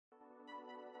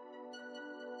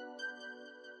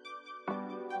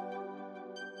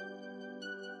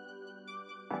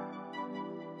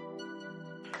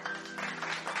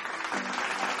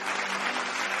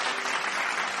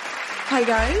Hi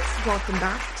guys, welcome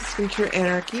back to Skincare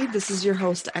Anarchy. This is your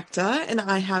host Ekta, and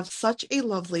I have such a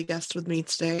lovely guest with me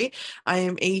today. I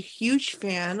am a huge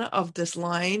fan of this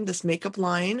line, this makeup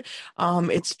line.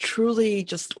 It's truly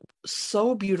just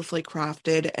so beautifully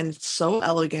crafted and it's so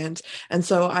elegant. And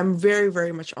so I'm very,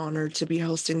 very much honored to be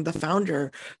hosting the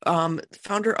founder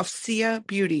of Sia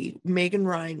Beauty, Megan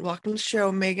Ryan. Welcome to the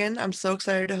show, Megan. I'm so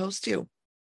excited to host you.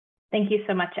 Thank you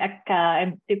so much, Ekka.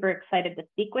 I'm super excited to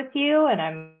speak with you, and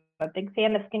I'm a big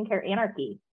fan of Skincare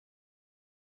Anarchy.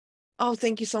 Oh,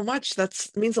 thank you so much. That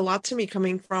means a lot to me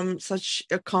coming from such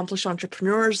accomplished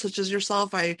entrepreneurs such as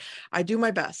yourself. I do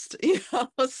my best, so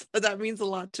that means a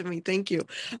lot to me. Thank you.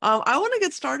 I want to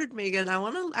get started, Megan. I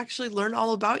want to actually learn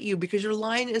all about you because your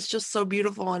line is just so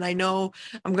beautiful, and I know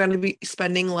I'm going to be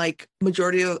spending like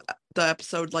majority of the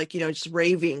episode like, just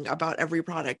raving about every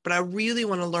product, but I really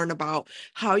want to learn about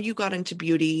how you got into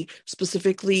beauty,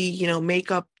 specifically,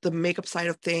 makeup, the makeup side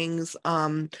of things.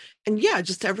 And yeah,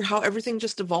 just how everything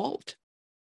just evolved.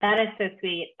 That is so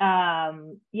sweet.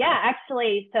 Yeah,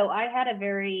 actually, so I had a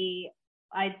very,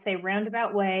 I'd say,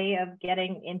 roundabout way of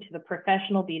getting into the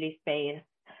professional beauty space.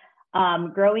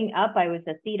 Growing up, I was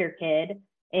a theater kid,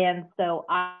 and so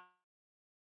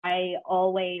I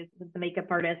always was the makeup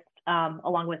artist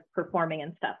along with performing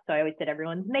and stuff. So I always did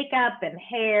everyone's makeup and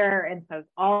hair, and so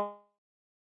I was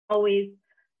always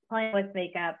playing with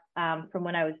makeup from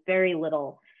when I was very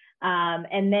little.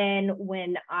 And then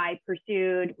when I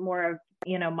pursued more of,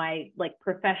 my like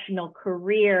professional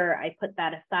career, I put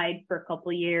that aside for a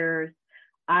couple of years.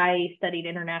 I studied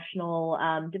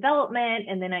international development,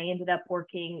 and then I ended up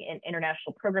working in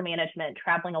international program management,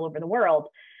 traveling all over the world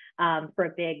for a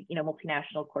big,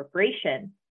 multinational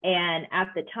corporation. And at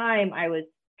the time, I was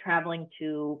traveling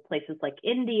to places like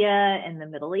India and the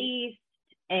Middle East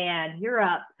and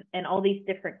Europe and all these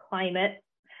different climates.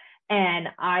 And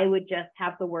I would just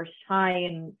have the worst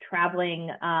time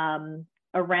traveling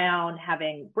around,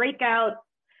 having breakouts.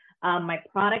 My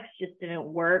products just didn't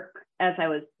work as I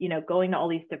was, going to all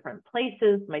these different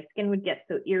places. My skin would get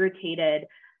so irritated.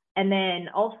 And then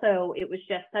also, it was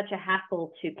just such a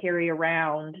hassle to carry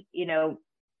around,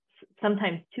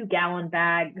 sometimes 2-gallon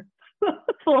bags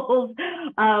full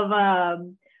of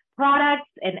products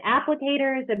and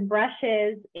applicators and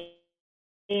brushes.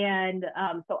 And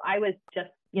so I was just,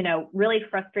 really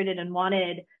frustrated and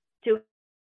wanted to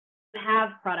have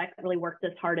products that really worked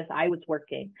as hard as I was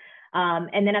working.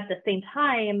 And then at the same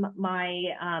time,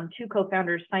 my two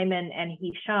co-founders, Simon and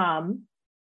Hisham,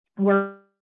 were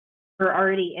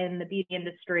already in the beauty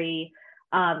industry,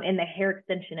 in the hair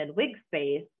extension and wig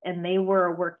space, and they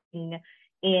were working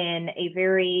in a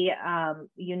very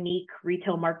unique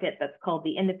retail market that's called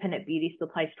the independent beauty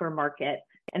supply store market.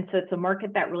 And so it's a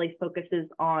market that really focuses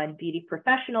on beauty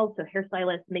professionals, so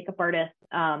hairstylists, makeup artists,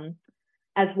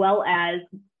 as well as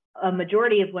a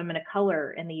majority of women of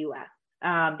color in the US,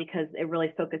 because it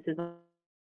really focuses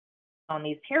on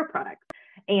these hair products.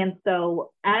 And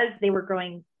so as they were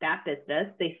growing that business,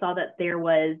 they saw that there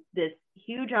was this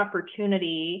huge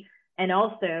opportunity and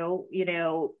also,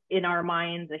 in our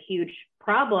minds, a huge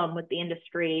problem with the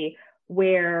industry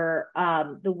where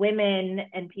the women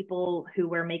and people who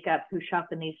wear makeup who shop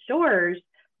in these stores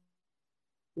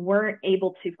weren't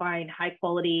able to find high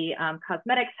quality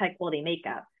cosmetics, high quality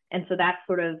makeup. And so that's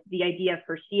sort of the idea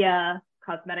for Sia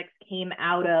Cosmetics came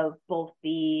out of both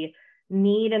the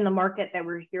need in the market that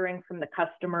we're hearing from the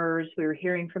customers, we were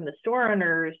hearing from the store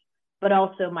owners, but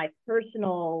also my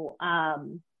personal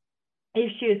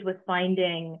issues with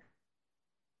finding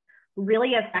really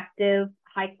effective,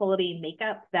 high quality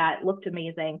makeup that looked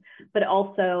amazing, but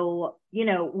also,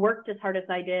 worked as hard as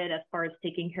I did as far as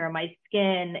taking care of my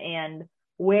skin and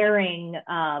wearing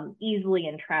easily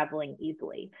and traveling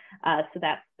easily. So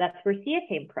that's where Sia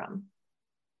came from.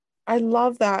 I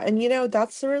love that. And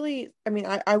that's really,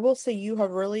 I will say you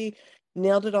have really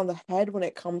nailed it on the head when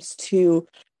it comes to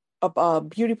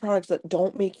beauty products that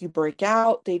don't make you break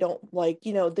out. They don't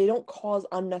they don't cause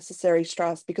unnecessary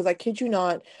stress because I kid you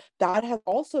not, that has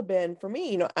also been for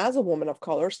me, as a woman of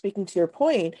color, speaking to your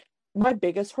point, my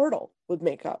biggest hurdle with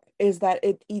makeup is that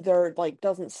it either like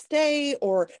doesn't stay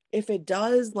or if it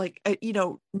does, like,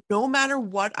 no matter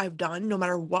what I've done, no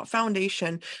matter what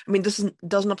foundation,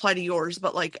 doesn't apply to yours,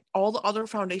 but like all the other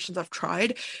foundations I've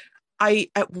tried, I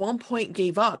at one point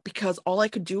gave up because all I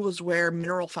could do was wear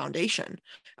mineral foundation,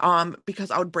 because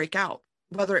I would break out,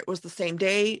 whether it was the same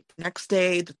day, next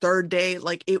day, the third day,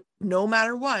 like it, no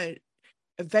matter what,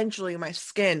 eventually my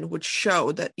skin would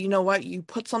show that, you know what, you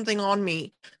put something on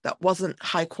me that wasn't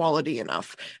high quality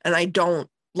enough. And I don't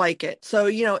like it. So,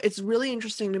 it's really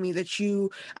interesting to me that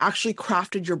you actually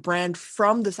crafted your brand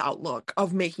from this outlook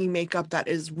of making makeup that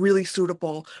is really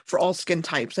suitable for all skin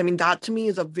types. I mean, that to me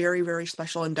is a very, very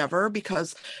special endeavor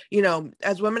because,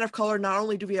 as women of color, not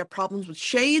only do we have problems with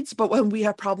shades, but when we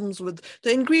have problems with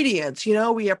the ingredients,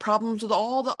 we have problems with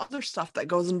all the other stuff that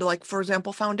goes into, like, for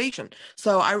example, foundation.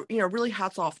 So really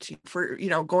hats off to you for,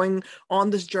 going on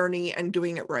this journey and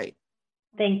doing it right.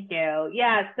 Thank you.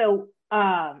 Yeah, so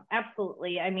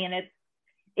absolutely. I mean,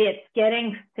 it's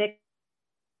getting fixed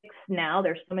now.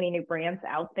 There's so many new brands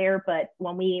out there, but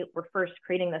when we were first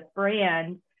creating this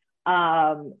brand,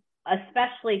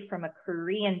 especially from a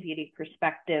Korean beauty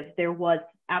perspective, there was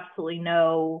absolutely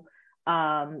no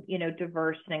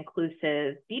diverse and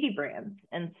inclusive beauty brands.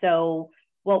 And so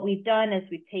what we've done is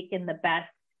we've taken the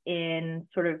best in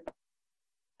sort of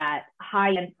that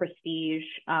high-end prestige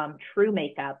true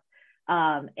makeup,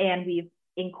 and we've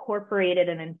incorporated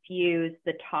and infused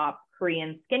the top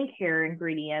Korean skincare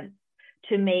ingredients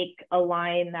to make a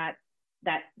line that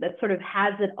sort of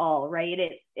has it all, right?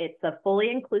 It's a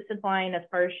fully inclusive line as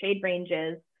far as shade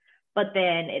ranges, but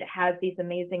then it has these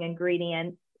amazing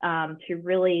ingredients to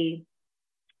really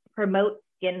promote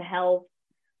skin health,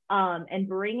 and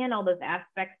bring in all those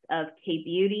aspects of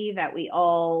K-beauty that we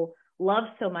all love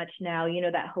so much now,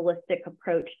 that holistic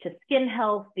approach to skin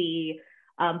health, the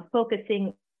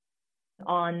focusing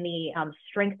on the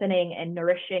strengthening and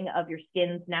nourishing of your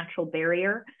skin's natural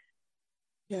barrier,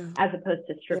 Yeah. as opposed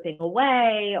to stripping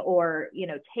away or,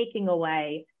 taking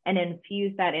away, and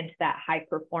infuse that into that high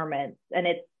performance. And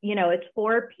it's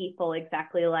for people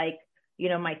exactly like,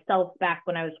 myself back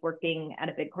when I was working at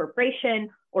a big corporation,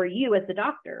 or you as a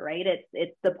doctor, right?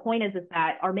 It's the point is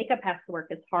that our makeup has to work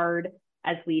as hard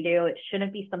as we do. It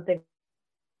shouldn't be something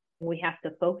we have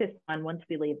to focus on once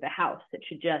we leave the house. It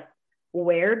should just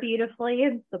wear beautifully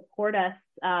and support us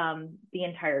the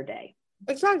entire day.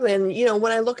 Exactly. And,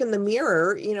 when I look in the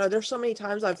mirror, there's so many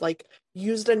times I've like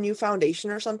used a new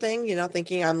foundation or something,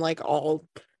 thinking I'm like all,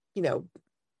 you know,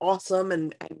 awesome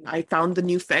and I found the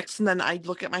new fix. And then I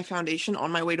look at my foundation on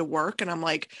my way to work and I'm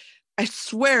like, I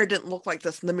swear it didn't look like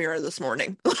this in the mirror this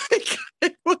morning. Like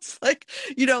it was like,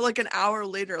 like an hour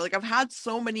later. Like I've had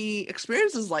so many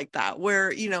experiences like that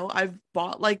where, I've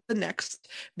bought like the next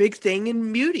big thing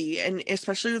in beauty and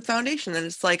especially with foundation. And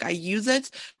it's like I use it,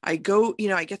 I go,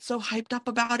 I get so hyped up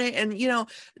about it. And,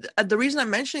 the reason I'm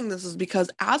mentioning this is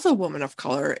because as a woman of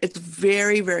color, it's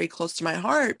very, very close to my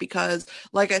heart because,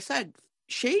 like I said,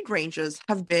 shade ranges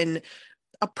have been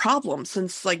a problem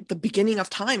since like the beginning of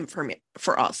time for me,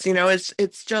 for us.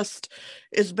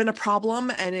 It's been a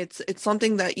problem, and it's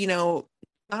something that,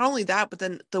 not only that, but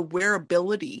then the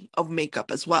wearability of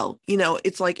makeup as well.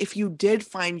 It's like if you did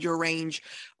find your range,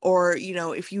 or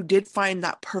if you did find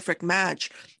that perfect match,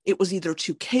 it was either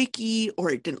too cakey, or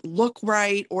it didn't look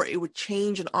right, or it would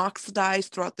change and oxidize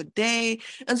throughout the day.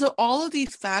 And so all of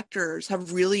these factors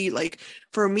have really, like,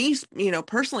 for me,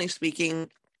 personally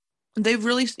speaking, they've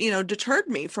really, deterred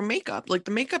me from makeup, like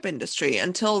the makeup industry,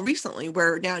 until recently,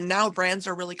 where now brands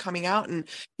are really coming out and,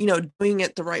 doing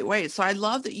it the right way. So I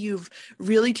love that you've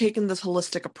really taken this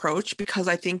holistic approach, because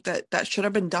I think that that should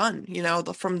have been done,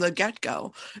 from the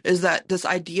get-go, is that this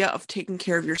idea of taking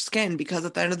care of your skin, because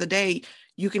at the end of the day,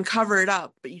 you can cover it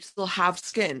up, but you still have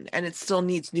skin and it still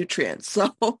needs nutrients.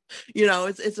 So,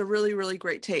 it's a really, really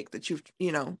great take that you've,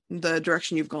 the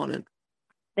direction you've gone in.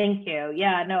 Thank you.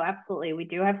 Yeah, no, absolutely. We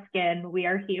do have skin. We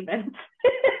are humans.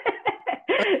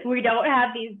 We don't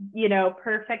have these,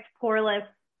 perfect poreless,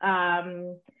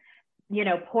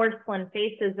 porcelain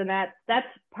faces. And that's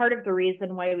part of the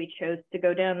reason why we chose to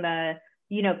go down the,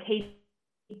 K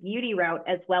beauty route,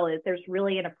 as well as there's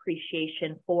really an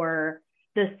appreciation for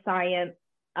the science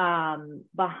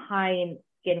behind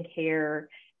skincare,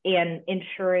 and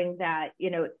ensuring that,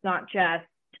 it's not just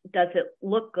does it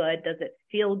look good, does it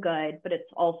feel good, but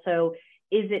it's also,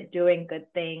 is it doing good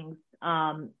things,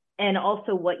 and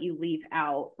also what you leave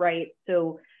out, right?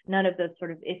 So none of those sort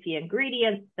of iffy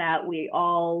ingredients that we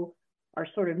all are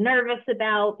sort of nervous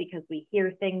about because we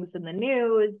hear things in the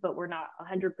news, but we're not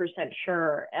 100%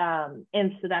 sure.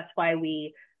 And so that's why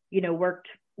we, worked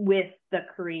with the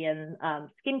Korean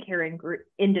skincare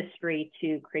industry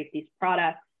to create these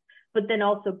products, but then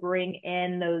also bring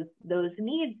in those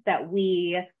needs that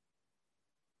we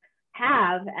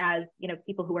have as,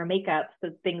 people who wear makeup.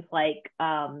 So things like,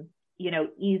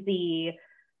 easy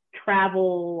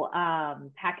travel,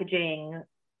 packaging,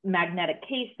 magnetic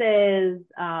cases.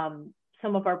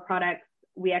 Some of our products,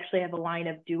 we actually have a line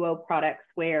of duo products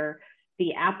where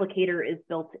the applicator is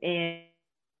built in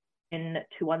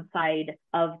to one side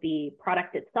of the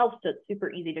product itself, so it's super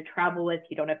easy to travel with.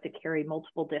 You don't have to carry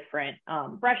multiple different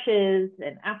brushes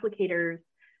and applicators.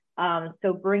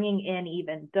 So bringing in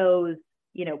even those,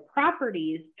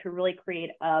 properties to really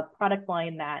create a product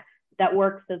line that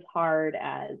works as hard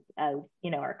as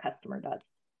our customer does.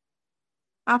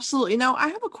 Absolutely. Now, I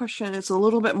have a question. It's a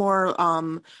little bit more,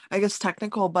 I guess,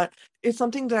 technical, but it's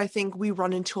something that I think we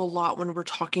run into a lot when we're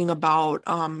talking about,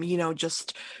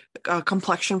 just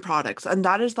complexion products, and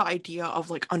that is the idea of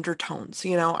like undertones.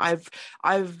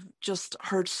 I've just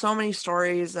heard so many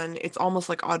stories, and it's almost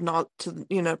like odd not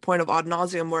to, point of odd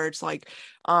nauseum, where it's like,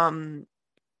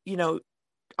 you know,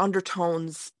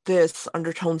 undertones this,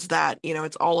 undertones that.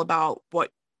 It's all about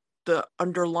what the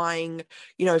underlying,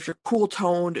 if you're cool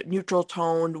toned, neutral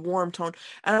toned, warm toned.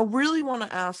 And I really want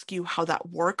to ask you how that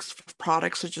works for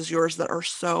products such as yours that are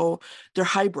they're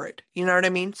hybrid. You know what I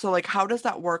mean? So, like, how does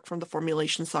that work from the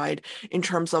formulation side in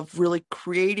terms of really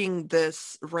creating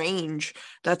this range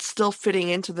that's still fitting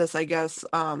into this, I guess,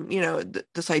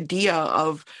 this idea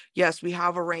of, yes, we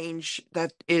have a range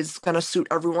that is going to suit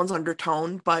everyone's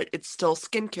undertone, but it's still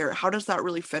skincare. How does that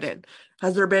really fit in?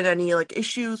 Has there been any like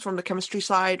issues from the chemistry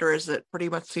side, or is it pretty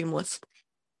much seamless?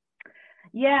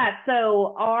 Yeah,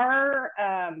 so our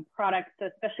products,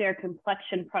 especially our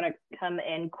complexion products, come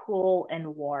in cool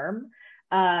and warm.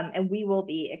 And we will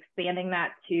be expanding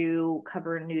that to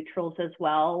cover neutrals as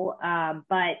well.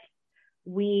 But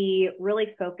we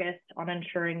really focused on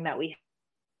ensuring that we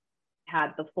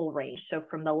had the full range. So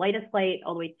from the lightest light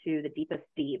all the way to the deepest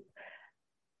deep.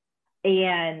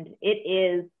 And it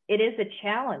is a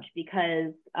challenge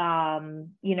because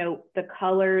the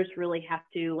colors really have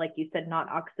to, like you said, not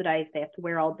oxidize. They have to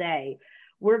wear all day.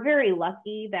 We're very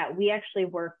lucky that we actually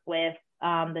work with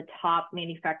the top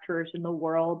manufacturers in the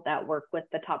world, that work with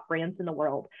the top brands in the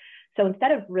world. So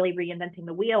instead of really reinventing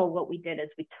the wheel, what we did is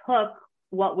we took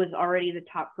what was already the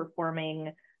top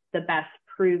performing, the best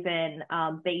proven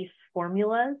base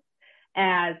formulas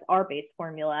as our base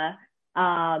formula.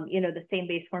 The same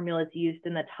base formula is used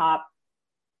in the top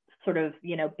sort of,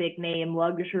 big name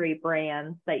luxury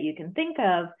brands that you can think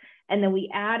of. And then we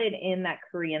added in that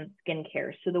Korean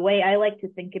skincare. So the way I like to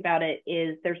think about it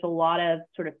is there's a lot of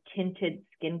sort of tinted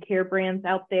skincare brands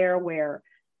out there where,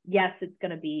 yes, it's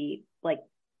going to be like,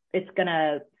 it's going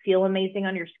to feel amazing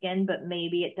on your skin, but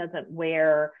maybe it doesn't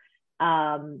wear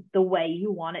the way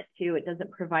you want it to. It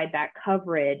doesn't provide that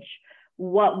coverage.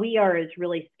 What we are is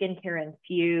really skincare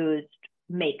infused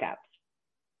makeup.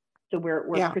 So we're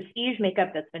Yeah. prestige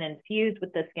makeup that's been infused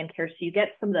with the skincare. So you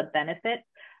get some of the benefits,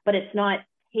 but it's not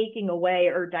taking away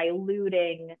or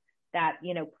diluting that,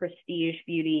 prestige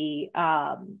beauty,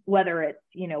 whether it's,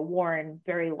 worn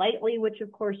very lightly, which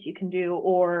of course you can do,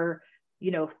 or,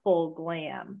 full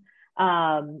glam.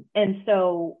 And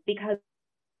so because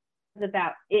of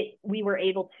that, we were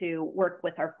able to work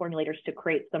with our formulators to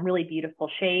create some really beautiful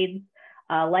shades.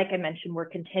 Like I mentioned, we're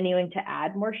continuing to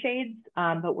add more shades,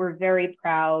 but we're very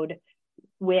proud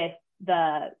with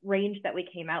the range that we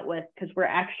came out with because we're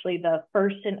actually the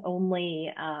first and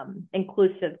only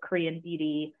inclusive Korean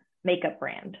beauty makeup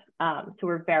brand. So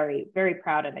we're very, very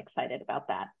proud and excited about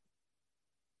that.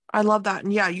 I love that.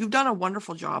 And yeah, you've done a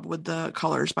wonderful job with the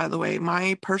colors, by the way.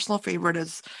 My personal favorite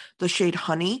is the shade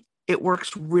Honey. It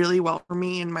works really well for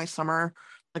me in my summer,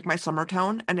 like my summer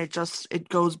tone, and it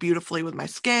goes beautifully with my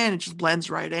skin. It just blends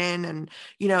right in, and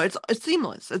it's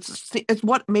seamless. It's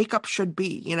what makeup should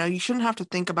be. You shouldn't have to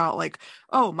think about like,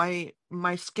 oh,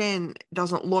 my skin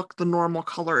doesn't look the normal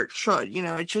color it should.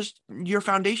 It's just your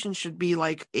foundation should be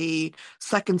like a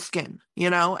second skin,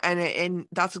 and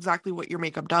that's exactly what your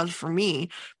makeup does for me.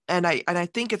 And I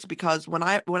think it's because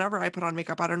whenever I put on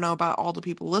makeup, I don't know about all the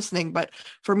people listening, but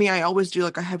for me, I always do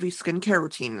like a heavy skincare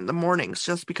routine in the mornings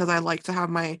just because I like to have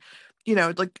my,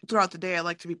 like throughout the day, I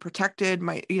like to be protected,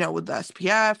 with the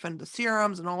SPF and the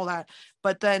serums and all that.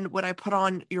 But then when I put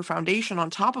on your foundation on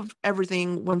top of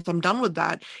everything, once I'm done with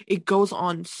that, it goes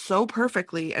on so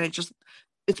perfectly, and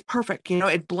it's perfect.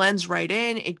 It blends right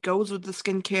in. It goes with the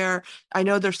skincare. I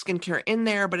know there's skincare in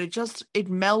there, but it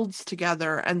melds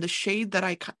together. And the shade that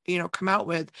I, come out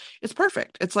with, it's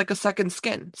perfect. It's like a second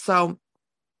skin. So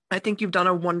I think you've done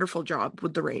a wonderful job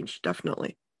with the range,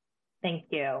 definitely. Thank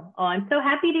you. Oh, I'm so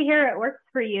happy to hear it works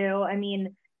for you. I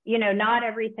mean, not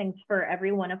everything's for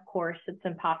everyone, of course, it's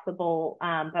impossible.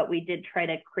 But we did try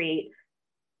to create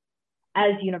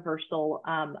as universal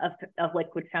of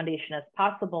liquid foundation as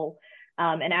possible.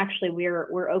 And actually,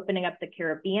 we're opening up the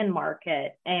Caribbean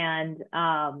market, and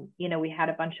we had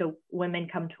a bunch of women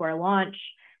come to our launch,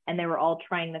 and they were all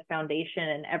trying the foundation,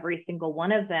 and every single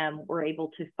one of them were able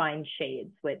to find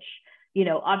shades, which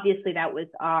obviously that was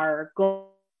our goal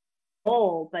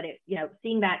goal, but it,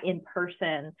 seeing that in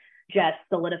person just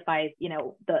solidifies,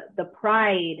 the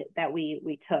pride that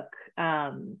we took,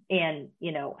 and,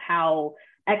 how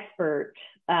expert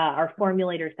our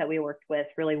formulators that we worked with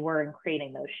really were in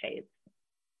creating those shades.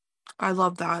 I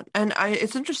love that. And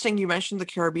it's interesting you mentioned the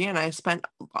Caribbean. I spent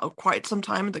quite some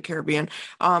time in the Caribbean.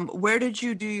 Where did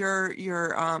you do I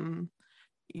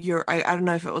don't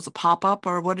know if it was a pop-up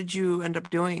or what did you end up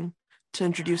doing to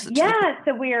introduce it to the Yeah,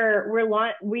 so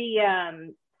we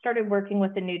started working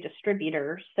with a new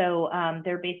distributor. So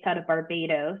they're based out of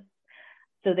Barbados.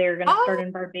 So they're going to start Oh,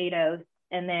 in Barbados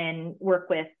and then work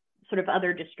with sort of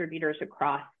other distributors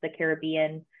across the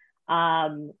Caribbean.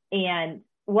 And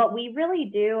what we really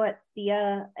do at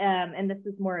SIA, and this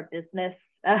is more a business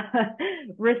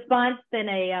response than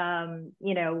a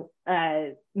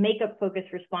makeup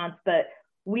focused response, but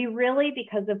we really,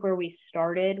 because of where we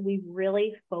started, we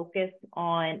really focus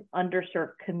on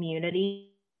underserved communities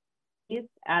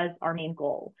as our main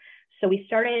goal. So we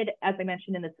started, as I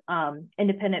mentioned, in this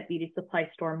independent beauty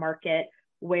supply store market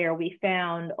where we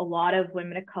found a lot of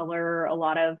women of color, a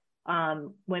lot of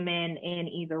women in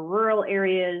either rural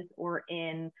areas or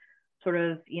in sort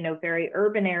of, very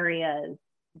urban areas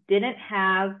didn't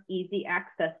have easy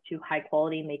access to high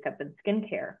quality makeup and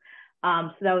skincare.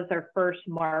 So that was our first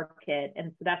market.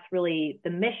 And so that's really the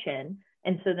mission.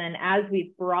 And so then as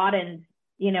we've broadened,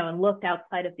 and looked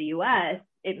outside of the US,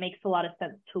 it makes a lot of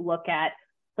sense to look at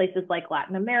places like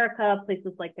Latin America,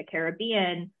 places like the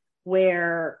Caribbean,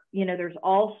 where, there's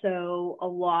also a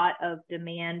lot of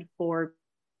demand for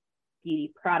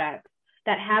beauty products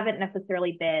that haven't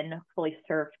necessarily been fully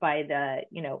served by the,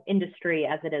 industry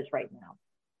as it is right now.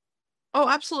 oh,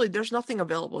 absolutely. There's nothing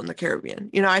available in the Caribbean.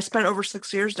 I spent over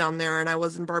 6 years down there and I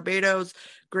was in Barbados,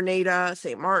 Grenada,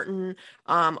 St. Martin,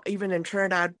 even in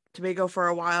Trinidad, Tobago for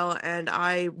a while. And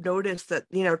I noticed that,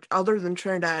 other than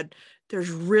Trinidad,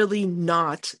 there's really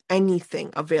not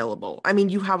anything available. I mean,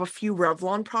 you have a few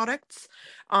Revlon products,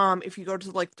 if you go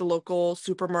to like the local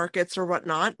supermarkets or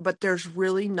whatnot, but there's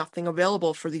really nothing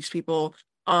available for these people,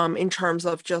 in terms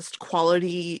of just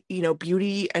quality,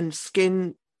 beauty and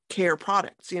skin care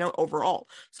products, overall.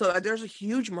 So there's a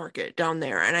huge market down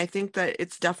there. And I think that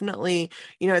it's definitely,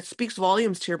 it speaks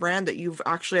volumes to your brand that you've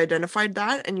actually identified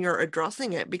that and you're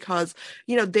addressing it because,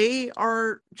 they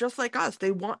are just like us.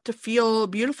 They want to feel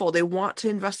beautiful. They want to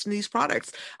invest in these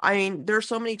products. I mean, there's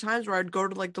so many times where I'd go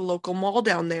to like the local mall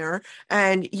down there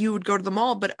and you would go to the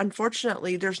mall, but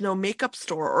unfortunately there's no makeup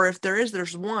store, or if there is,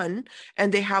 there's one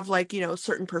and they have like,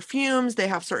 certain perfumes, they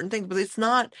have certain things, but it's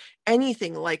not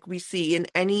anything like we see in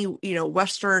any,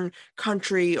 Western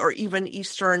country or even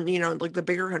Eastern, like the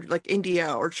bigger country like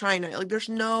India or China. Like there's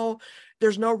no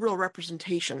real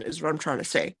representation is what I'm trying to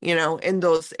say, in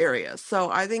those areas.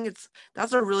 So I think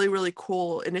that's a really, really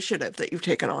cool initiative that you've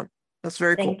taken on. That's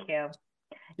very cool. Thank you.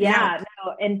 Yeah. Yeah,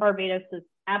 no, and Barbados is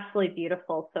absolutely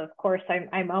beautiful. So of course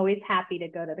I'm always happy to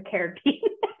go to the Caribbean.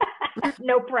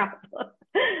 No problem.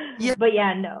 Yeah. But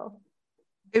yeah, no.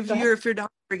 If Go you're ahead. if you're down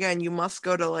there again, you must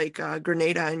go to like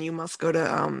Grenada and you must go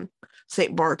to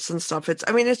St. Bart's and stuff.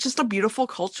 I mean, it's just a beautiful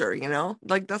culture,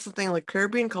 Like that's the thing, like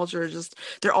Caribbean culture is just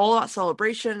they're all about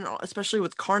celebration, especially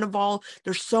with Carnival.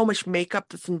 There's so much makeup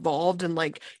that's involved and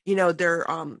like, their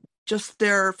just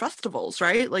their festivals,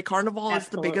 right? Like Carnival is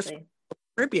the biggest Absolutely.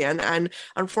 Caribbean, and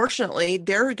unfortunately,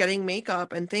 they're getting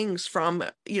makeup and things from,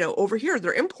 over here.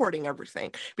 They're importing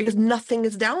everything because nothing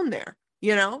is down there,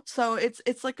 So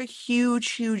it's like a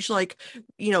huge, huge like,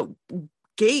 you know,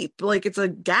 gape, like it's a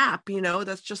gap,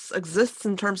 that just exists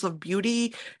in terms of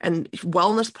beauty and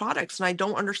wellness products. And I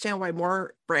don't understand why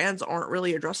more brands aren't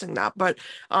really addressing that. But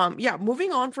yeah,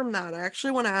 moving on from that, I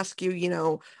actually want to ask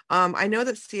you, I know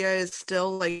that Sia is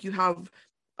still like you have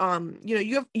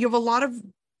a lot of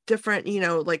different,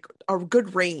 like a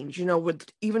good range, with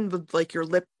even with like your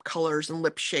lip colors and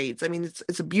lip shades. I mean,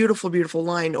 it's a beautiful, beautiful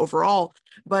line overall.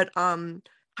 But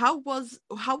how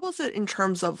was it in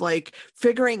terms of like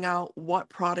figuring out what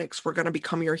products were going to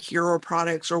become your hero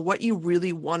products or what you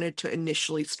really wanted to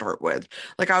initially start with?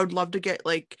 Like, I would love to get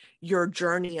like your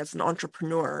journey as an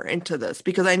entrepreneur into this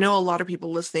because I know a lot of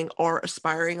people listening are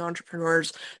aspiring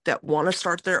entrepreneurs that want to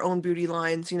start their own beauty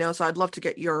lines, so I'd love to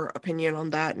get your opinion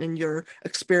on that and your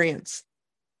experience.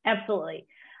 Absolutely.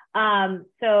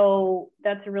 So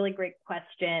that's a really great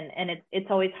question, and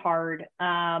it's always hard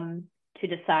to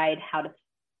decide how to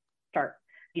start.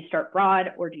 Do you start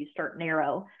broad or do you start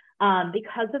narrow?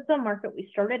 Because of the market we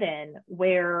started in,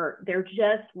 where there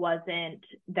just wasn't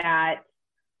that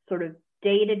sort of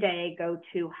day to day go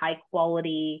to high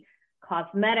quality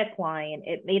cosmetic line,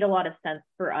 it made a lot of sense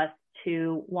for us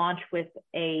to launch with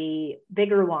a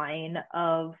bigger line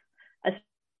of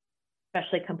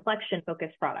especially complexion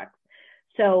focused products.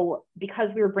 So because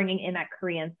we were bringing in that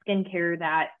Korean skincare,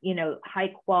 that,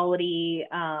 high quality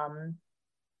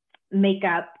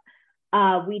makeup,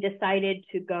 we decided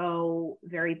to go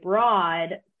very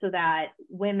broad so that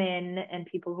women and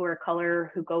people who are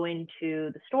color who go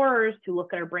into the stores to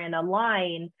look at our brand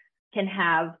online can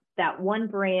have that one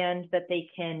brand that they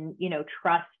can,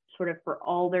 trust sort of for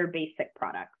all their basic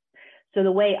products. So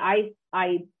the way I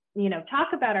talk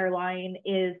about our line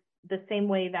is the same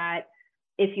way that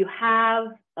if you have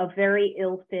a very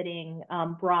ill-fitting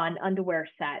bra and underwear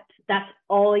set, that's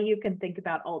all you can think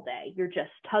about all day. You're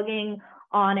just tugging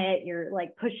on it. You're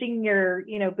like pushing your,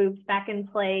 boobs back in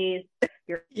place.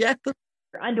 Your, Yeah.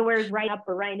 your underwear is right up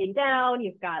or right down.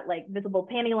 You've got like visible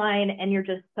panty line and you're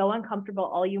just so uncomfortable.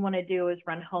 All you want to do is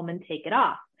run home and take it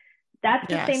off. That's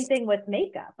the same Yes. thing with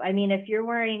makeup. I mean, if you're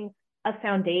wearing a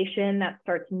foundation that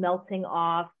starts melting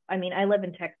off, I mean, I live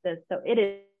in Texas, so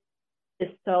it is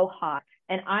so hot.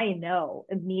 And I know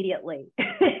immediately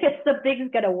if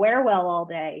something's going to wear well all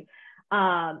day.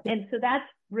 And so that's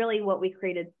really what we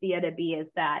created Sia to be, is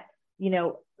that,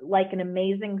 like an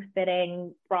amazing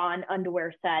fitting bra and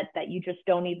underwear set that you just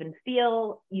don't even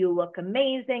feel. You look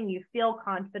amazing. You feel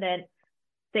confident.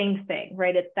 Same thing,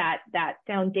 right? It's those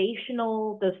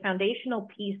foundational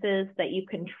pieces that you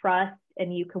can trust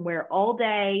and you can wear all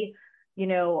day.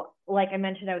 Like I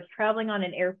mentioned, I was traveling on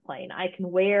an airplane. I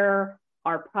can wear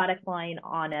our product line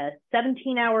on a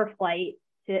 17-hour flight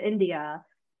to India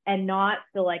and not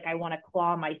feel like I want to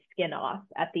claw my skin off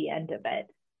at the end of it.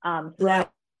 So Right.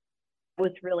 that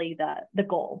was really the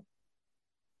goal.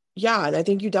 Yeah, and I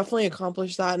think you definitely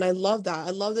accomplished that. And I love that.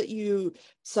 I love that you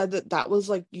said that that was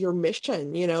like your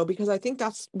mission, because I think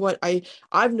that's what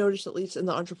I've noticed, at least in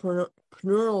the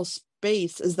entrepreneurial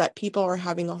space, is that people are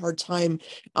having a hard time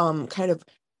kind of,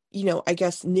 I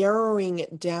guess narrowing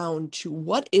it down to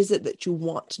what is it that you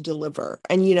want to deliver.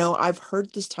 And, I've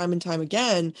heard this time and time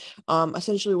again,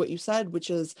 essentially what you said, which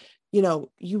is,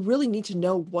 you really need to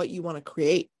know what you want to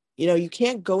create. You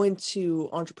can't go into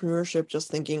entrepreneurship just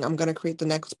thinking I'm going to create the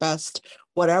next best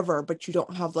whatever, but you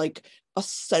don't have like a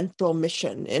central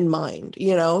mission in mind,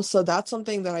 So that's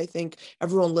something that I think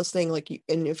everyone listening, like,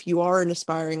 and if you are an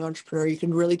aspiring entrepreneur, you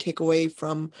can really take away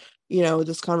from,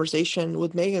 this conversation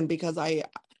with Megan, because I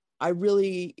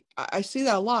really I see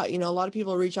that a lot. A lot of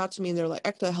people reach out to me and they're like,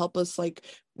 Ekta, help us like,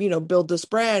 build this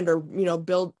brand, or,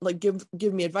 build like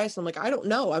give me advice. I'm like, I don't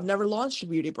know. I've never launched a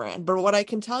beauty brand. But what I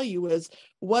can tell you is,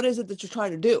 what is it that you're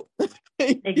trying to do? You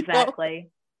know? Exactly.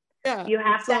 Yeah. You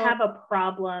have to So have a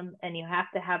problem and you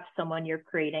have to have someone you're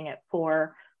creating it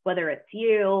for, whether it's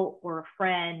you or a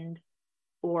friend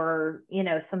or,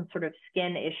 some sort of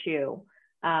skin issue,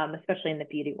 especially in the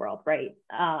beauty world, right?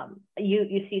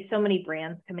 You see so many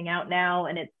brands coming out now,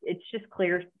 and it's just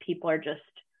clear people are just,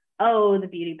 oh, the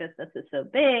beauty business is so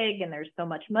big and there's so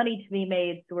much money to be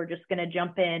made, so we're just going to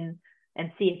jump in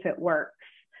and see if it works.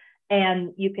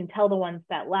 And you can tell the ones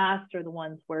that last are the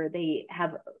ones where they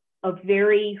have a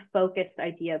very focused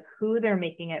idea of who they're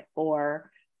making it for,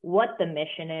 what the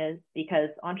mission is, because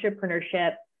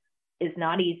entrepreneurship is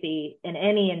not easy in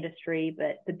any industry,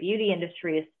 but the beauty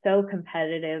industry is so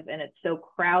competitive and it's so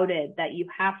crowded that you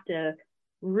have to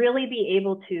really be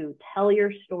able to tell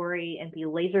your story and be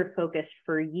laser focused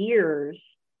for years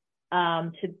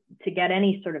to get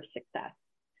any sort of success.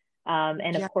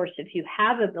 And yeah. of course, if you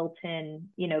have a built-in,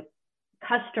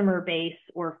 customer base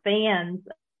or fans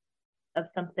of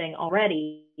something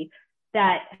already,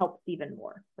 that helps even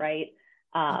more, right?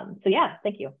 So yeah,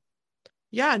 thank you.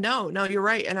 Yeah, no, you're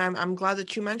right. And I'm glad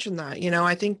that you mentioned that.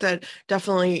 I think that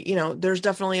definitely, there's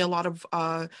definitely a lot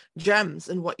of gems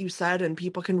in what you said, and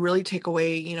people can really take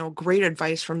away, great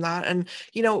advice from that. And,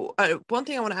 one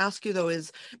thing I want to ask you though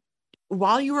is,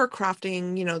 while you were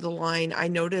crafting, the line, I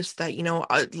noticed that,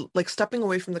 like stepping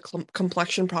away from the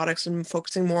complexion products and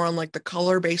focusing more on like the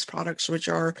color-based products, which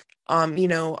are,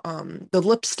 the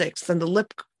lipsticks and the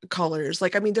lip colors.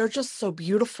 Like, I mean, they're just so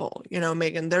beautiful,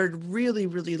 Megan. They're really,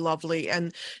 really lovely,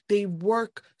 and they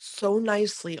work so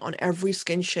nicely on every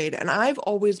skin shade. And I've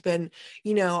always been,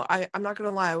 I'm not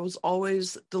gonna lie, I was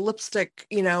always the lipstick,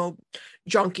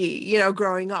 junkie,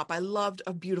 growing up. I loved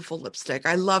a beautiful lipstick.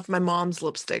 I loved my mom's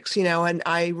lipsticks, and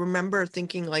I remember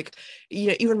thinking like,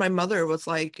 even my mother was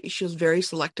like, she was very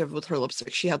selective with her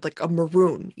lipstick. She had like a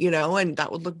maroon, and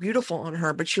that would look beautiful on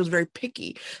her, but she was very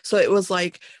picky. So it was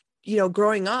like,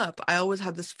 growing up, I always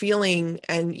had this feeling,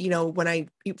 and, when I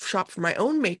shopped for my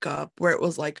own makeup, where it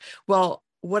was like, well,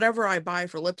 whatever I buy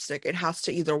for lipstick, it has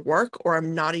to either work or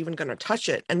I'm not even going to touch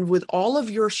it. And with all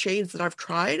of your shades that I've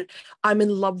tried, I'm in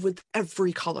love with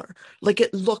every color. Like,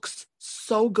 it looks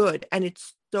so good and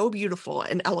it's so beautiful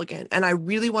and elegant. And I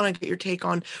really want to get your take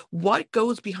on what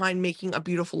goes behind making a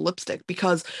beautiful lipstick,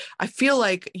 because I feel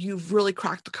like you've really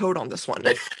cracked the code on this one.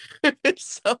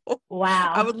 So I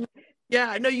Wow. would,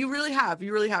 yeah, no, you really have.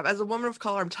 You really have. As a woman of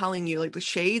color, I'm telling you, like the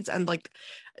shades and like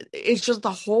it's just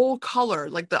the whole color,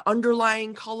 like the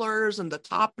underlying colors and the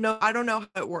top note. I don't know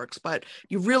how it works, but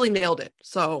you really nailed it.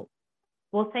 So,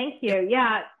 Well, thank yeah. you.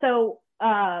 Yeah. So,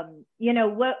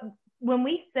 what when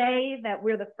we say that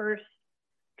we're the first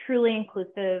truly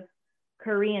inclusive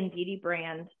Korean beauty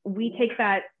brand, we take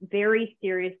that very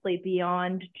seriously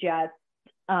beyond just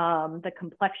the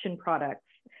complexion products.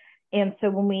 And so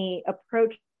when we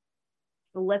approach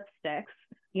the lipsticks,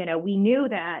 we knew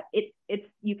that it's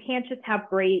you can't just have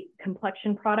great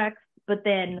complexion products, but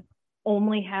then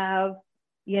only have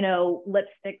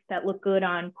lipsticks that look good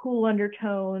on cool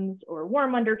undertones or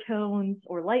warm undertones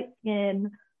or light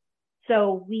skin.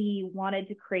 So we wanted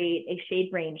to create a shade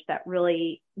range that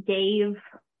really gave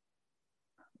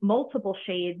multiple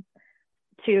shades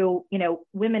to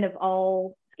women of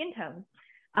all skin tones.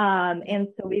 And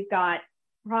so we've got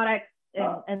products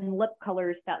and lip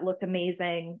colors that look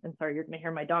amazing. And sorry, you're gonna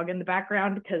hear my dog in the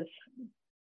background because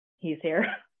he's here.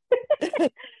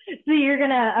 So you're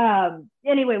gonna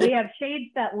anyway, we have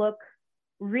shades that look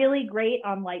really great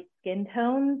on light skin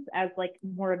tones as like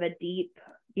more of a deep,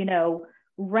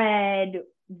 red,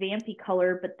 vampy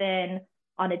color, but then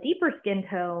on a deeper skin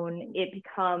tone, it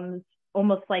becomes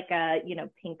almost like a,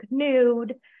 pink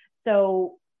nude.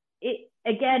 So it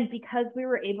again, because we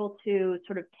were able to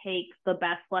sort of take the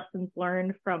best lessons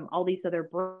learned from all these other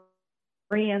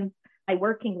brands by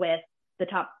working with the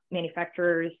top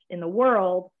manufacturers in the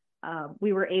world,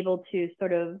 we were able to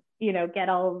sort of, get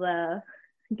all the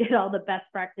best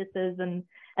practices and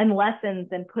lessons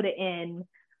and put it in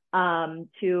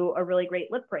to a really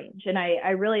great lip range. And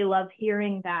I really love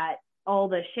hearing that all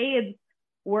the shades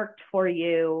worked for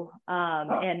you.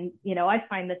 And, I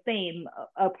find the same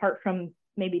apart from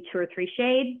maybe 2 or 3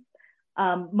 shades.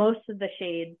 Most of the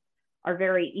shades are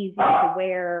very easy to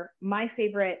wear. My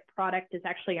favorite product is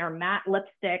actually our matte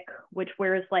lipstick, which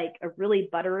wears like a really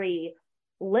buttery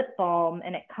lip balm,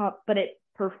 and but it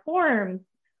performs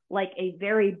like a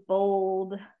very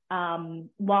bold,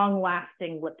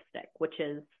 long-lasting lipstick, which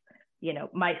is,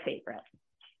 my favorite.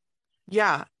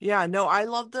 Yeah, yeah. No, I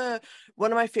love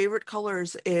one of my favorite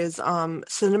colors is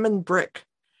cinnamon brick.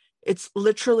 It's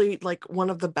literally like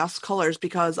one of the best colors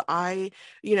because like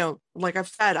I've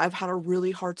said, I've had a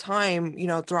really hard time,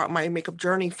 throughout my makeup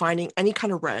journey finding any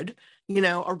kind of red,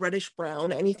 a reddish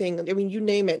brown, anything. I mean, you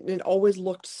name it. And it always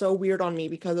looked so weird on me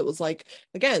because it was like,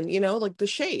 again, like the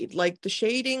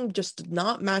shading just did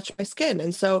not match my skin.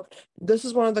 And so this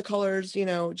is one of the colors,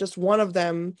 just one of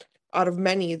them out of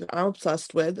many that I'm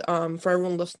obsessed with. For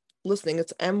everyone listening,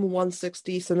 it's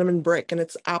M160 Cinnamon Brick, and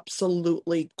it's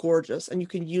absolutely gorgeous. And you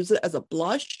can use it as a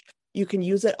blush. You can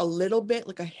use it a little bit,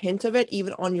 like a hint of it,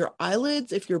 even on your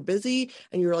eyelids if you're busy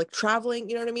and you're like traveling,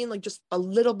 you know what I mean? Like just a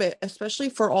little bit, especially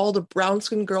for all the brown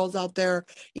skin girls out there.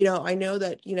 I know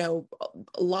that,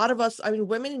 a lot of us, I mean,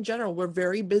 women in general, we're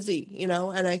very busy,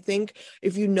 and I think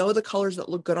if you know the colors that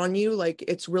look good on you, like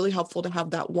it's really helpful to have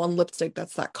that one lipstick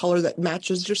that's that color that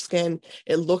matches your skin.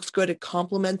 It looks good, it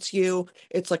complements you.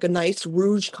 It's like a nice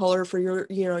rouge color for your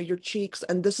cheeks.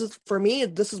 And this is, for me,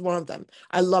 this is one of them.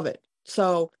 I love it.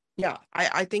 So yeah,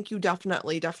 I think you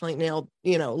definitely nailed,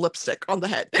 lipstick on the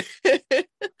head. Thank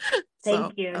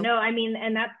So you. No, I mean,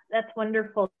 and that's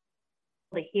wonderful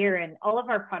to hear. And all of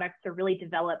our products are really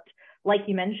developed, like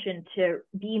you mentioned, to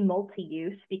be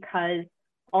multi-use because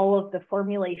all of the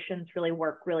formulations really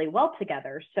work really well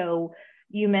together. So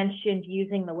you mentioned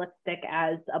using the lipstick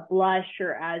as a blush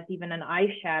or as even an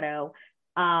eyeshadow.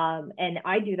 And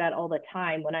I do that all the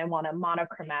time when I want a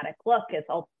monochromatic look. Is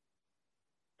I'll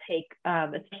take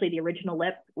especially the original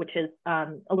lip, which is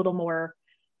a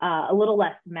little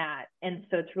less matte, and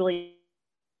so it's really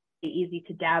easy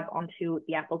to dab onto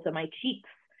the apples of my cheeks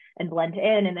and blend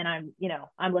in, and then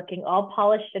I'm looking all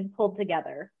polished and pulled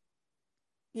together.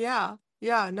 yeah,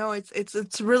 yeah, no,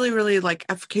 it's really, really like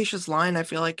efficacious line, I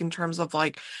feel like, in terms of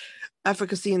like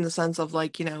efficacy in the sense of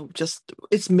like, just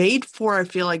it's made for, I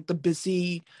feel like, the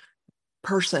busy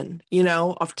person,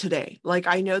 of today. Like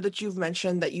I know that you've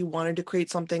mentioned that you wanted to create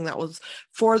something that was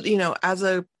for, as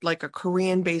a like a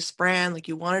Korean based brand, like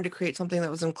you wanted to create something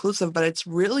that was inclusive, but it's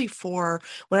really for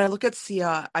when I look at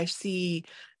Sia, I see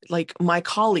like my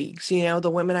colleagues,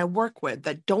 the women I work with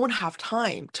that don't have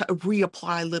time to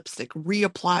reapply lipstick,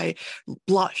 reapply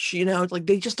blush, like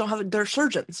they just don't have, they're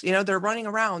surgeons, they're running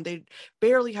around. They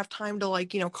barely have time to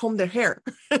like, comb their hair,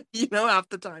 half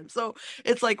the time. So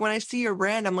it's like when I see your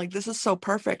brand, I'm like, this is so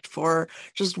perfect for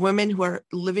just women who are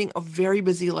living a very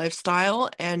busy lifestyle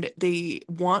and they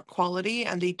want quality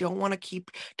and they don't want to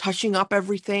keep touching up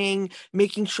everything,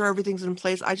 making sure everything's in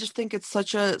place. I just think it's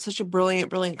such a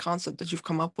brilliant concept that you've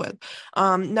come up with.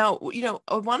 Now,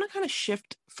 I want to kind of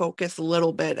shift focus a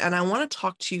little bit, and I want to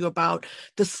talk to you about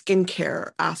the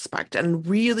skincare aspect and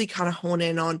really kind of hone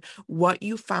in on what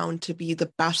you found to be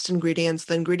the best ingredients,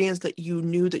 the ingredients that you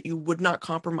knew that you would not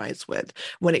compromise with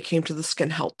when it came to the skin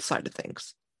health side of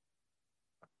things.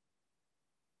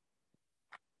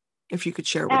 If you could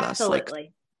share with us, like,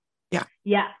 Absolutely. yeah.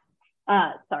 Yeah.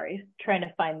 Sorry, trying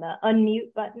to find the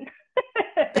unmute button.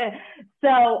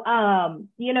 So,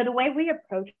 the way we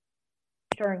approach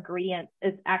our ingredients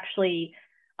is actually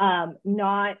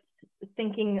not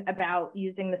thinking about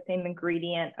using the same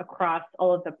ingredient across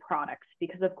all of the products,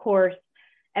 because of course,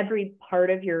 every part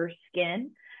of your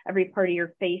skin, every part of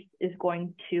your face is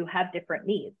going to have different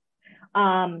needs.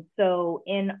 So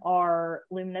in our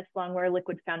Luminous Longwear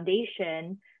Liquid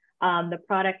Foundation, the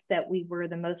products that we were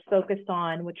the most focused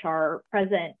on, which are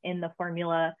present in the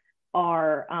formula,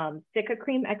 are Cica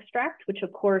Cream Extract, which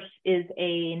of course is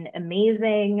an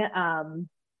amazing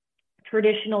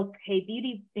traditional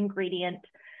K-beauty ingredient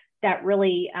that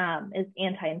really is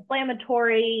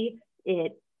anti-inflammatory.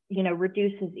 It,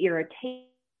 reduces irritation.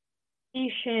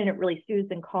 It really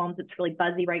soothes and calms. It's really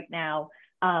buzzy right now.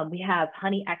 We have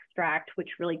honey extract, which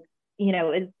really,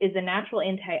 is a natural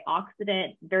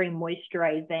antioxidant, very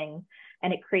moisturizing,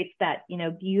 and it creates that,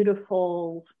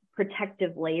 beautiful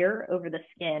protective layer over the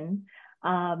skin.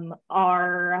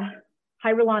 Our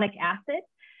hyaluronic acid,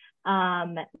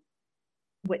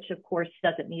 which of course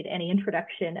doesn't need any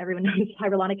introduction. Everyone knows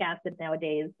hyaluronic acid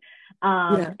nowadays.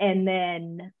 Yeah. And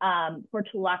then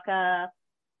Portulaca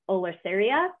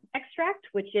Oleaceae extract,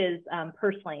 which is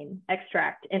purslane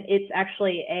extract. And it's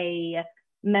actually a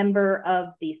member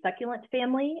of the succulent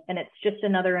family. And it's just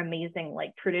another amazing,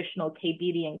 like, traditional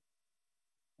K-beauty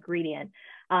ingredient.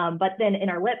 But then in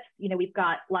our lips, we've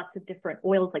got lots of different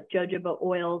oils like jojoba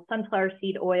oil, sunflower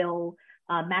seed oil,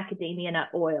 macadamia nut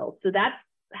oil. So that's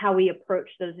how we approach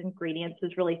those ingredients,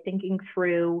 is really thinking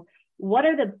through what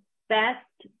are the best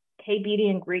K-beauty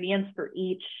ingredients for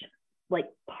each, like,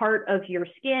 part of your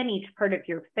skin, each part of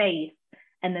your face.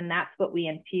 And then that's what we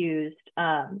infused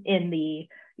in the,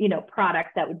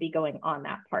 product that would be going on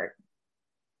that part.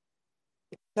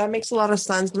 That makes a lot of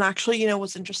sense. And actually,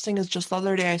 what's interesting is just the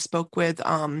other day I spoke with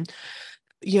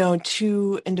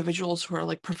two individuals who are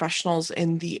like professionals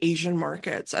in the Asian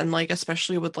markets and like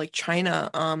especially with like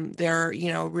China, they're,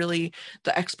 really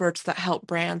the experts that help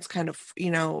brands kind of,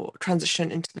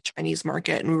 transition into the Chinese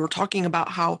market. And we were talking about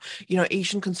how,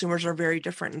 Asian consumers are very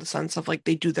different in the sense of like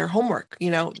they do their homework,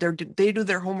 they do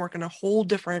their homework in a whole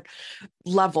different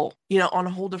level, on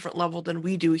a whole different level than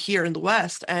we do here in the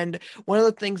West. And one of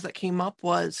the things that came up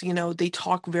was, they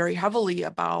talk very heavily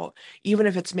about, even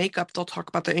if it's makeup, they'll talk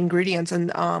about the ingredients.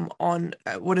 And on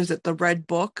what is it, the Red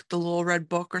Book, the Little Red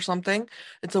Book or something?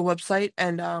 It's a website.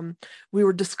 And we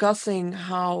were discussing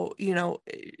how,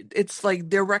 it's like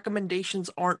their recommendations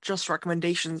aren't just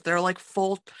recommendations. They're like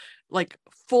full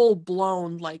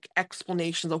blown like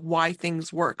explanations of why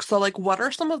things work. So like what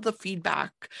are some of the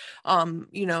feedback some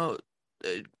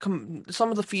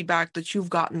of the feedback that you've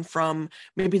gotten from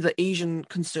maybe the Asian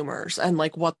consumers and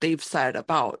like what they've said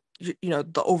about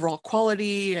the overall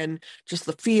quality and just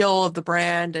the feel of the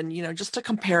brand and just to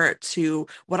compare it to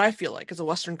what I feel like as a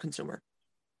Western consumer.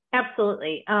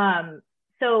 Absolutely.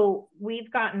 So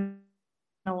we've gotten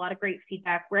a lot of great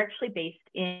feedback. We're actually based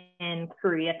in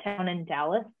Koreatown in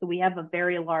Dallas. So we have a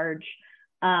very large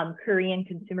Korean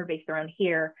consumer base around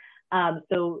here.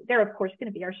 So they're, of course,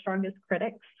 going to be our strongest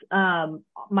critics.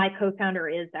 My co-founder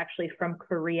is actually from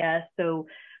Korea. So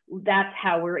that's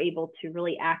how we're able to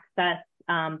really access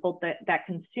both that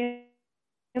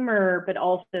consumer, but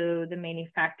also the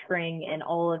manufacturing and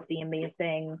all of the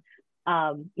amazing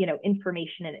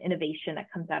information and innovation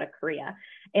that comes out of Korea.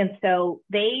 And so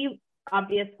they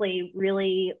obviously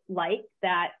really like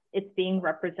that it's being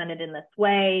represented in this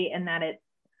way, and that it's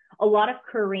a lot of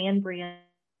Korean brands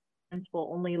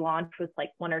will only launch with like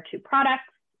one or two products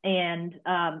and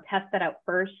test that out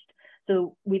first.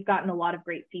 So we've gotten a lot of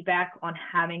great feedback on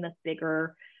having this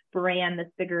bigger brand, this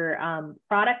bigger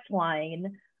product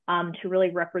line to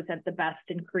really represent the best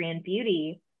in Korean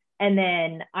beauty. And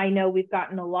then I know we've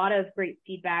gotten a lot of great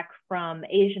feedback from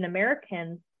Asian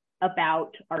Americans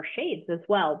about our shades as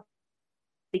well,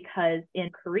 because in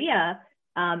Korea,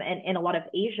 and in a lot of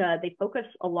Asia, they focus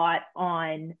a lot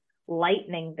on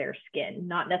lightening their skin,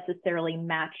 not necessarily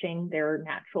matching their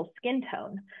natural skin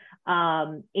tone.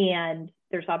 And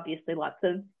there's obviously lots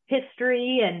of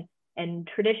history and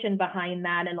tradition behind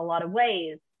that in a lot of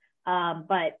ways.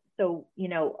 But so,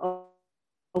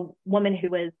 a woman who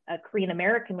was a Korean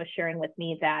American was sharing with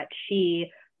me that she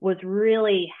was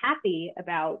really happy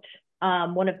about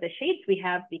one of the shades we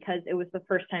have, because it was the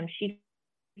first time she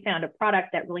found a product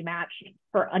that really matched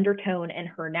her undertone and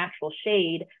her natural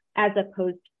shade, as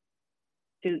opposed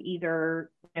to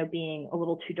either being a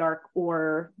little too dark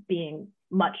or being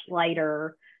much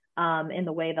lighter, in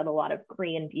the way that a lot of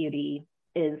Korean beauty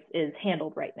is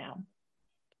handled right now.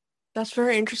 That's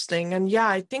very interesting. And yeah,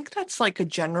 I think that's like a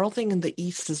general thing in the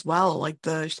East as well. Like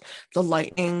the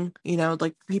lightning,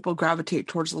 like people gravitate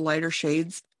towards the lighter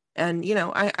shades. And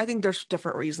I think there's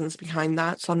different reasons behind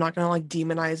that. So I'm not gonna like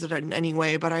demonize it in any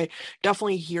way, but I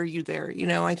definitely hear you there.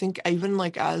 I think even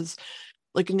like as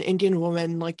like an Indian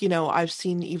woman, like, I've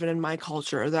seen even in my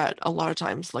culture that a lot of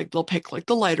times like they'll pick like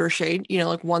the lighter shade,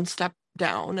 like one step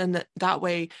down, and that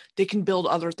way they can build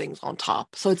other things on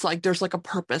top. So it's like there's like a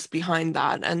purpose behind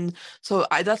that. And so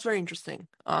that's very interesting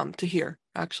to hear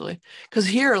actually. Because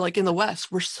here, like in the West,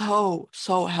 we're so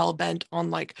hell bent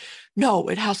on like, no,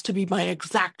 it has to be my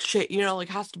exact shade, like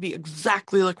has to be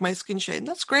exactly like my skin shade. And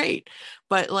that's great.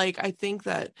 But like I think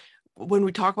that when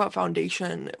we talk about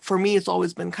foundation, for me, it's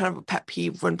always been kind of a pet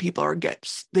peeve when people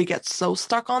they get so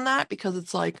stuck on that, because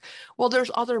it's like, well, there's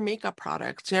other makeup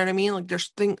products, you know what I mean? Like there's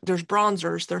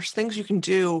bronzers, there's things you can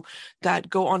do that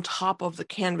go on top of the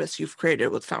canvas you've created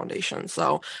with foundation.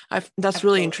 So that's really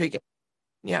Absolutely. intriguing.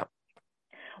 Yeah.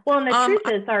 Well, and the Um,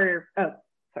 truth is sorry, go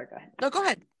ahead. no, go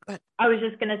ahead. Go ahead. I was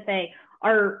just going to say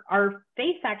our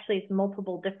face actually is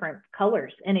multiple different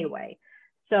colors anyway.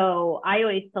 So I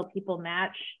always tell people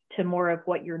match to more of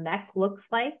what your neck looks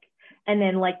like. And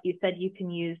then, like you said, you can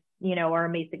use, our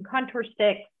amazing contour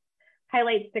sticks,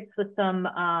 highlight sticks with some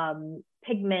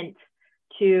pigment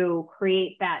to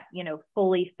create that,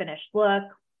 fully finished look,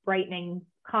 brightening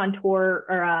contour,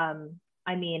 or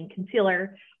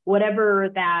concealer,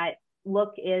 whatever that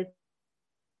look is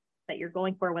that you're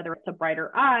going for, whether it's a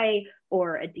brighter eye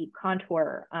or a deep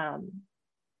contour.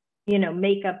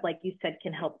 Makeup, like you said,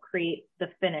 can help create the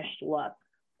finished look.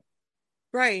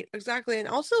 Right, exactly. And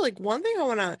also like one thing I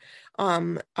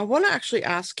want to actually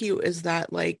ask you is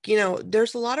that like,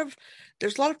 there's a lot of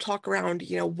talk around,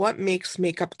 what makes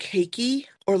makeup cakey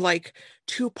or like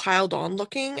too piled on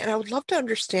looking. And I would love to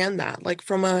understand that like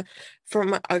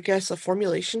I guess a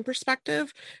formulation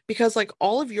perspective, because like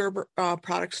all of your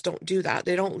products don't do that.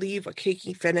 They don't leave a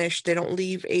cakey finish. They don't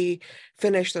leave a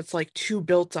finish that's like too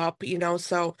built up,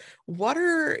 So what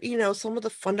are, some of the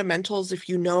fundamentals, if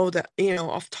you know that,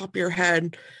 off the top of your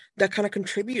head, that kind of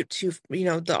contribute to,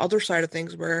 the other side of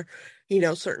things where,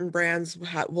 certain brands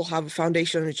will have a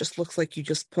foundation and it just looks like you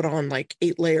just put on like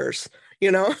 8 layers,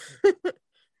 you know?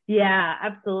 Yeah,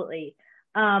 absolutely.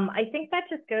 I think that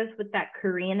just goes with that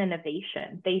Korean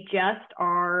innovation. They just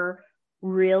are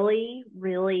really,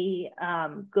 really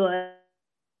good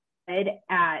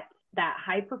at that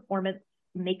high performance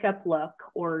makeup look,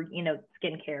 or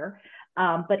skincare,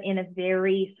 but in a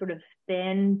very sort of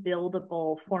thin,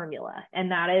 buildable formula.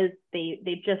 And that is,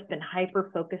 they've just been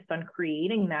hyper focused on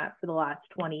creating that for the last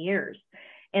 20 years.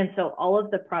 And so all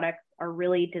of the products are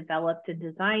really developed and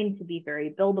designed to be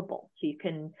very buildable. So you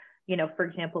can, for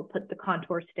example, put the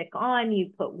contour stick on,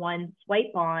 you put one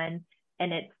swipe on,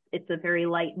 and it's a very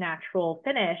light, natural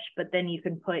finish, but then you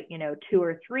can put, 2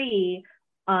 or 3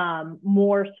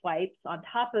 more swipes on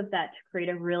top of that to create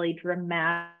a really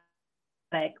dramatic,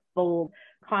 bold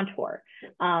contour.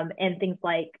 And things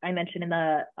like I mentioned in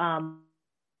the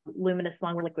Luminous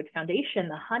Longwear Liquid Foundation,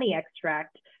 the honey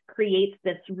extract creates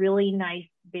this really nice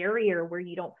barrier where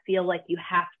you don't feel like you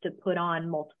have to put on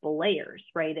multiple layers,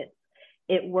 right?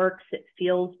 It works, it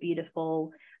feels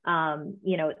beautiful,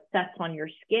 it sets on your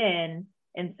skin.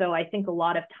 And so I think a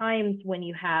lot of times when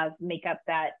you have makeup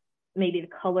that maybe the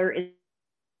color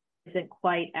isn't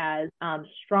quite as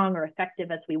strong or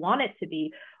effective as we want it to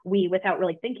be, we, without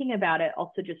really thinking about it,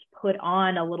 also just put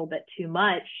on a little bit too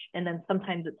much. And then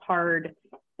sometimes it's hard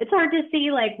to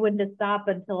see like when to stop,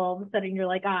 until all of a sudden you're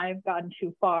like, I've gotten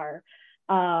too far.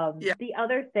 Yeah. The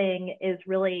other thing is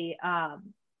really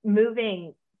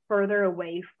moving further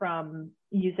away from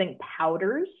using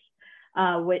powders,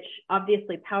 which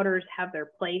obviously powders have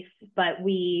their place, but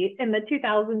we, in the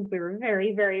 2000s, we were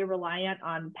very, very reliant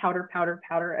on powder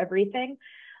everything,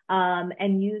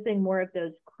 and using more of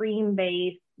those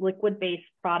cream-based, liquid-based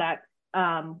products,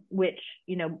 which,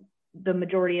 the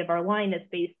majority of our line is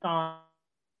based on,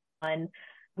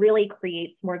 really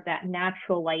creates more of that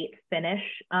natural light finish.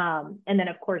 And then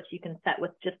of course you can set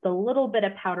with just a little bit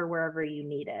of powder wherever you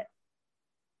need it.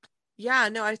 Yeah,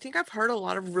 no, I think I've heard a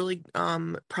lot of really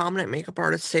prominent makeup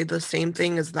artists say the same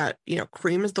thing, is that,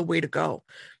 cream is the way to go.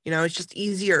 It's just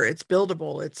easier, it's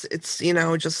buildable, it's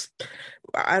just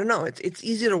I don't know, it's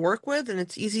easy to work with and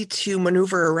it's easy to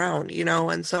maneuver around,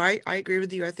 and so I agree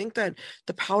with you. I think that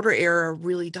the powder era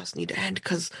really does need to end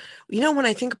because, when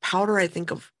I think of powder, I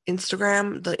think of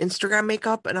Instagram, the Instagram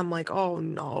makeup, and I'm like, oh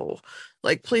no,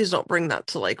 like please don't bring that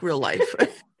to like real life.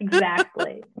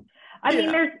 Exactly. I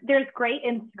mean, Yeah. there's great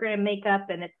Instagram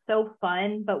makeup and it's so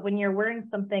fun, but when you're wearing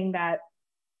something that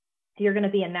you're going to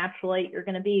be a natural light, you're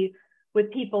going to be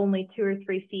with people only 2 or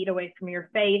 3 feet away from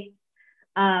your face.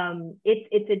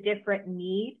 It's a different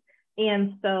need.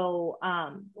 And so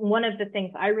one of the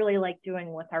things I really like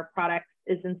doing with our products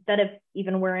is, instead of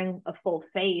even wearing a full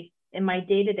face, in my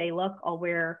day-to-day look, I'll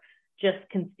wear just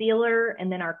concealer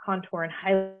and then our contour and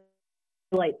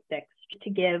highlight sticks to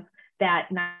give that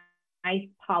nice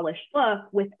polished look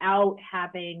without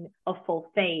having a full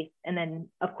face. And then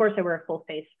of course I wear a full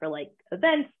face for like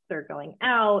events or going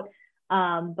out.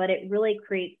 But it really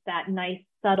creates that nice,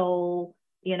 subtle,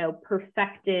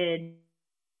 perfected,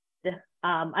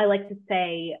 I like to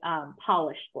say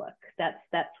polished look.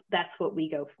 That's what we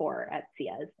go for at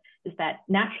Cia's, is that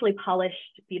naturally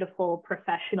polished, beautiful,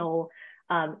 professional,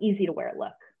 easy to wear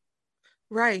look.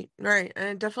 Right, right. And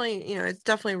it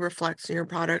definitely reflects in your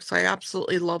products. I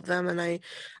absolutely love them. And I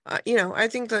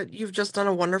think that you've just done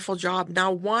a wonderful job.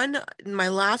 Now, my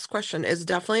last question is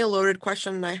definitely a loaded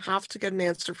question, and I have to get an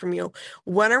answer from you.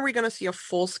 When are we going to see a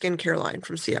full skincare line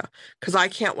from Cia? Because I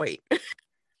can't wait.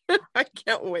 I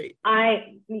can't wait.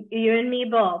 You and me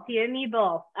both. You and me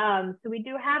both. So we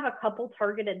do have a couple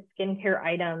targeted skincare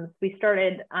items. We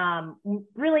started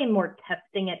really more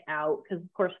testing it out because,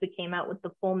 of course, we came out with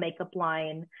the full makeup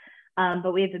line.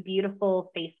 But we have a beautiful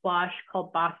face wash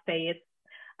called Boss Face,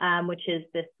 which is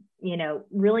this,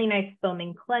 really nice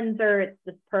foaming cleanser. It's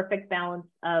this perfect balance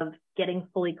of getting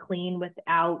fully clean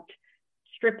without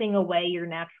stripping away your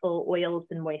natural oils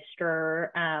and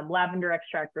moisture, lavender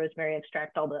extract, rosemary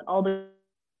extract, all the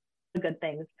good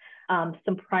things,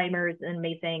 some primers, and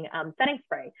amazing setting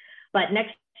spray. But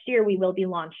next year we will be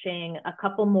launching a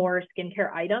couple more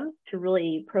skincare items to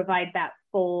really provide that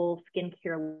full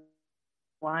skincare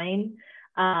line.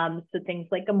 So things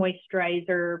like a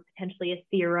moisturizer, potentially a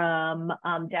serum,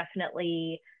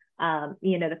 definitely,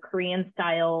 the Korean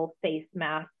style face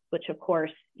mask, which of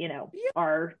course, Yeah.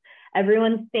 are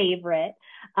everyone's favorite.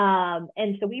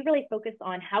 And so we really focus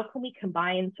on how can we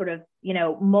combine sort of,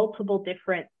 multiple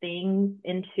different things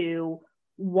into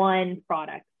one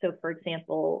product. So for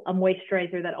example, a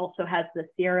moisturizer that also has the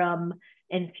serum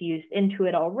infused into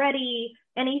it already,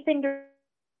 anything to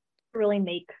really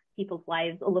make people's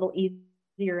lives a little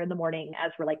easier in the morning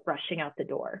as we're like rushing out the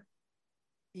door.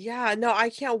 Yeah, no, I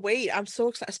can't wait. I'm so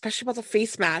excited, especially about the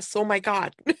face mask. Oh my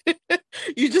God.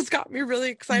 You just got me really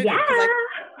excited because I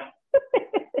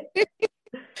Yeah.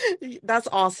 That's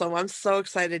awesome. I'm so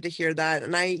excited to hear that.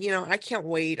 And I can't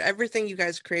wait. Everything you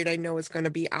guys create, I know is going to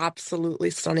be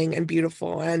absolutely stunning and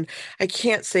beautiful. And I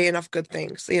can't say enough good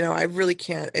things. I really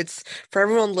can't. It's for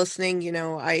everyone listening,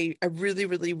 I really,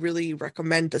 really, really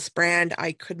recommend this brand.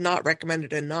 I could not recommend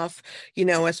it enough.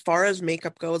 As far as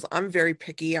makeup goes, I'm very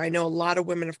picky. I know a lot of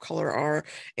women of color are,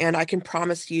 and I can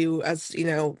promise you, as,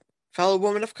 fellow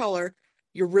woman of color,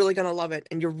 you're really going to love it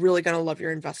and you're really going to love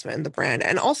your investment in the brand.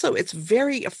 And also, it's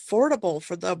very affordable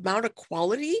for the amount of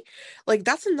quality. Like,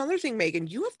 that's another thing, Megan.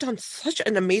 You have done such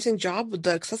an amazing job with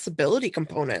the accessibility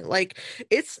component. Like,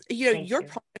 Thank your you.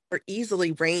 products are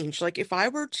easily ranged. Like, if I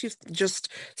were to just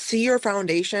see your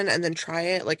foundation and then try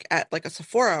it like at like a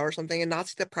Sephora or something and not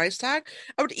see the price tag,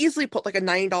 I would easily put like a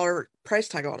 $90 price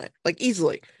tag on it, like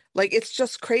easily. Like, it's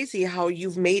just crazy how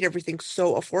you've made everything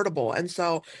so affordable. And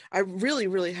so, I really,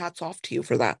 really hats off to you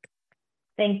for that.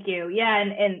 Thank you. Yeah,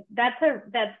 and that's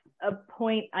a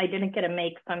point I didn't get to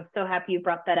make, so I'm so happy you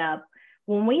brought that up.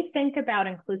 When we think about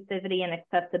inclusivity and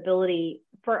accessibility,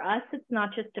 for us, it's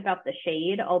not just about the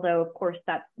shade, although of course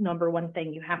that's number one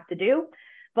thing you have to do,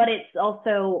 but it's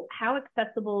also how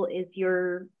accessible is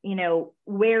your,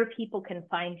 where people can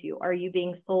find you. Are you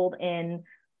being sold in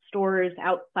stores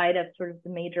outside of sort of the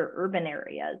major urban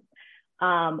areas?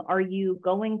 Are you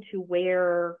going to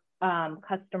where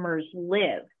customers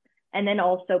live? And then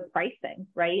also pricing,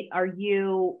 right? Are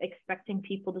you expecting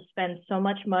people to spend so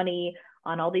much money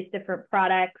on all these different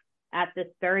products at this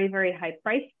very, very high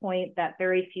price point that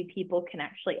very few people can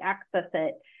actually access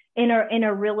it in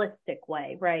a realistic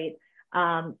way, right?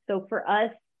 So for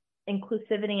us,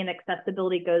 inclusivity and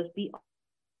accessibility goes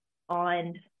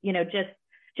beyond,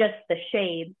 just the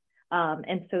shade.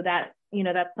 And so that,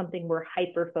 that's something we're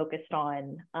hyper focused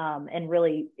on, and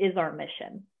really is our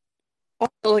mission.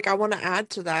 Also, like I want to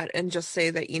add to that and just say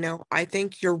that, I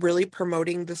think you're really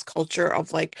promoting this culture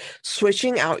of like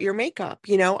switching out your makeup.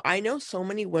 I know so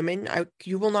many women,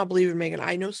 you will not believe it, Megan.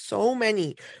 I know so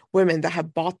many women that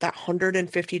have bought that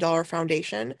 $150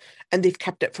 foundation and they've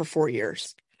kept it for 4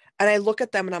 years. And I look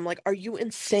at them and I'm like, are you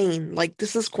insane? Like,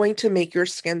 this is going to make your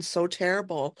skin so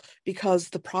terrible because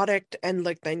the product and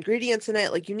like the ingredients in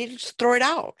it, like, you need to just throw it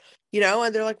out,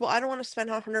 And they're like, well, I don't want to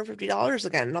spend $150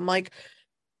 again. And I'm like,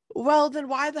 well, then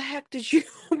why the heck did you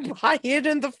buy it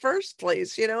in the first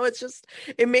place? It's just,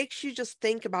 it makes you just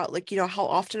think about like, how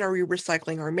often are we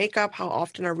recycling our makeup? How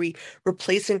often are we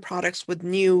replacing products with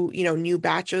new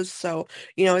batches? So,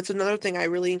 it's another thing I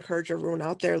really encourage everyone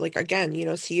out there. Like, again,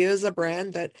 Sia is a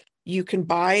brand that you can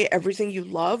buy everything you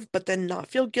love, but then not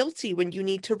feel guilty when you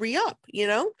need to re-up,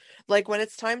 Like when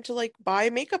it's time to like buy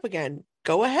makeup again,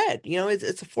 go ahead.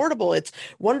 It's affordable. It's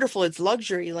wonderful. It's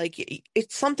luxury. Like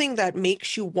it's something that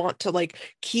makes you want to like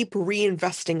keep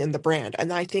reinvesting in the brand.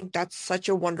 And I think that's such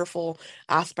a wonderful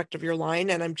aspect of your line.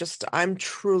 And I'm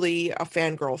truly a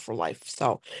fangirl for life.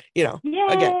 So, again.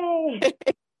 Yay!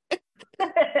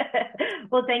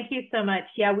 Well, thank you so much.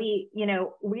 Yeah, we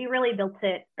really built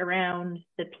it around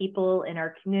the people in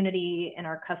our community and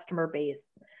our customer base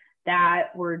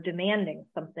that were demanding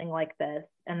something like this.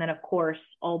 And then, of course,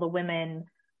 all the women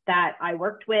that I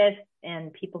worked with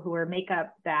and people who were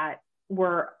makeup that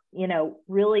were,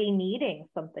 really needing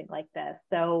something like this.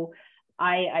 So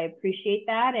I appreciate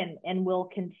that, and we'll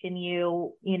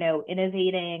continue,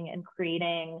 innovating and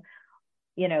creating,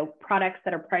 products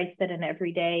that are priced at an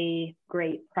everyday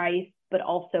great price, but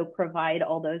also provide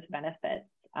all those benefits.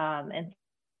 And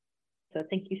so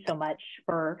thank you so much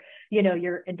for,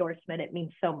 your endorsement. It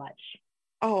means so much.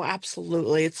 Oh,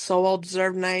 absolutely. It's so well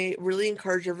deserved. And I really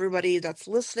encourage everybody that's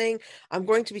listening. I'm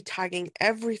going to be tagging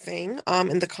everything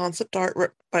in the concept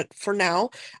art, but for now,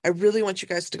 I really want you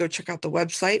guys to go check out the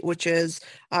website, which is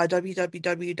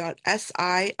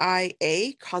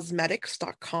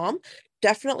www.siiacosmetics.com.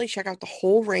 Definitely check out the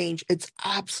whole range. It's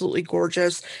absolutely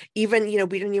gorgeous. Even,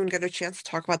 we didn't even get a chance to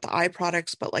talk about the eye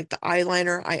products, but like the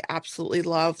eyeliner, I absolutely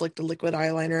love, like the liquid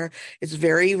eyeliner. It's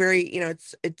very, very,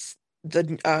 it's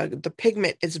the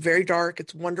pigment is very dark.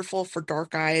 It's wonderful for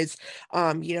dark eyes.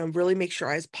 Really makes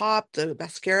your eyes pop. The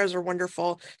mascaras are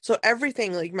wonderful. So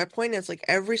everything, like my point is like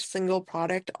every single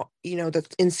product,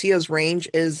 that's in Sia's range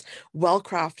is well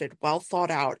crafted, well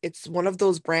thought out. It's one of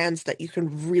those brands that you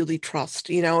can really trust.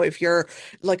 If you're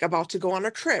like about to go on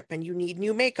a trip and you need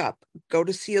new makeup, go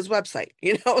to Sia's website,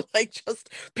 like just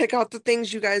pick out the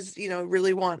things you guys,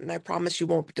 really want. And I promise you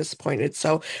won't be disappointed.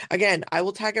 So again, I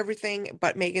will tag everything,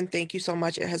 but Megan, thank you so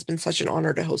much. It has been such an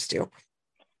honor to host you.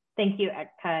 Thank you,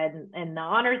 Ekta, and the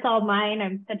honor's all mine.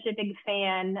 I'm such a big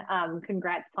fan.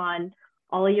 Congrats on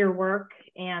all of your work,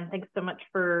 and thanks so much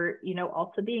for,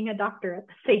 also being a doctor at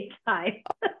the same time.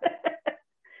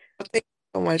 Thank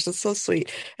you so much. That's so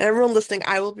sweet. And everyone listening,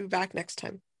 I will be back next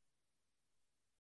time.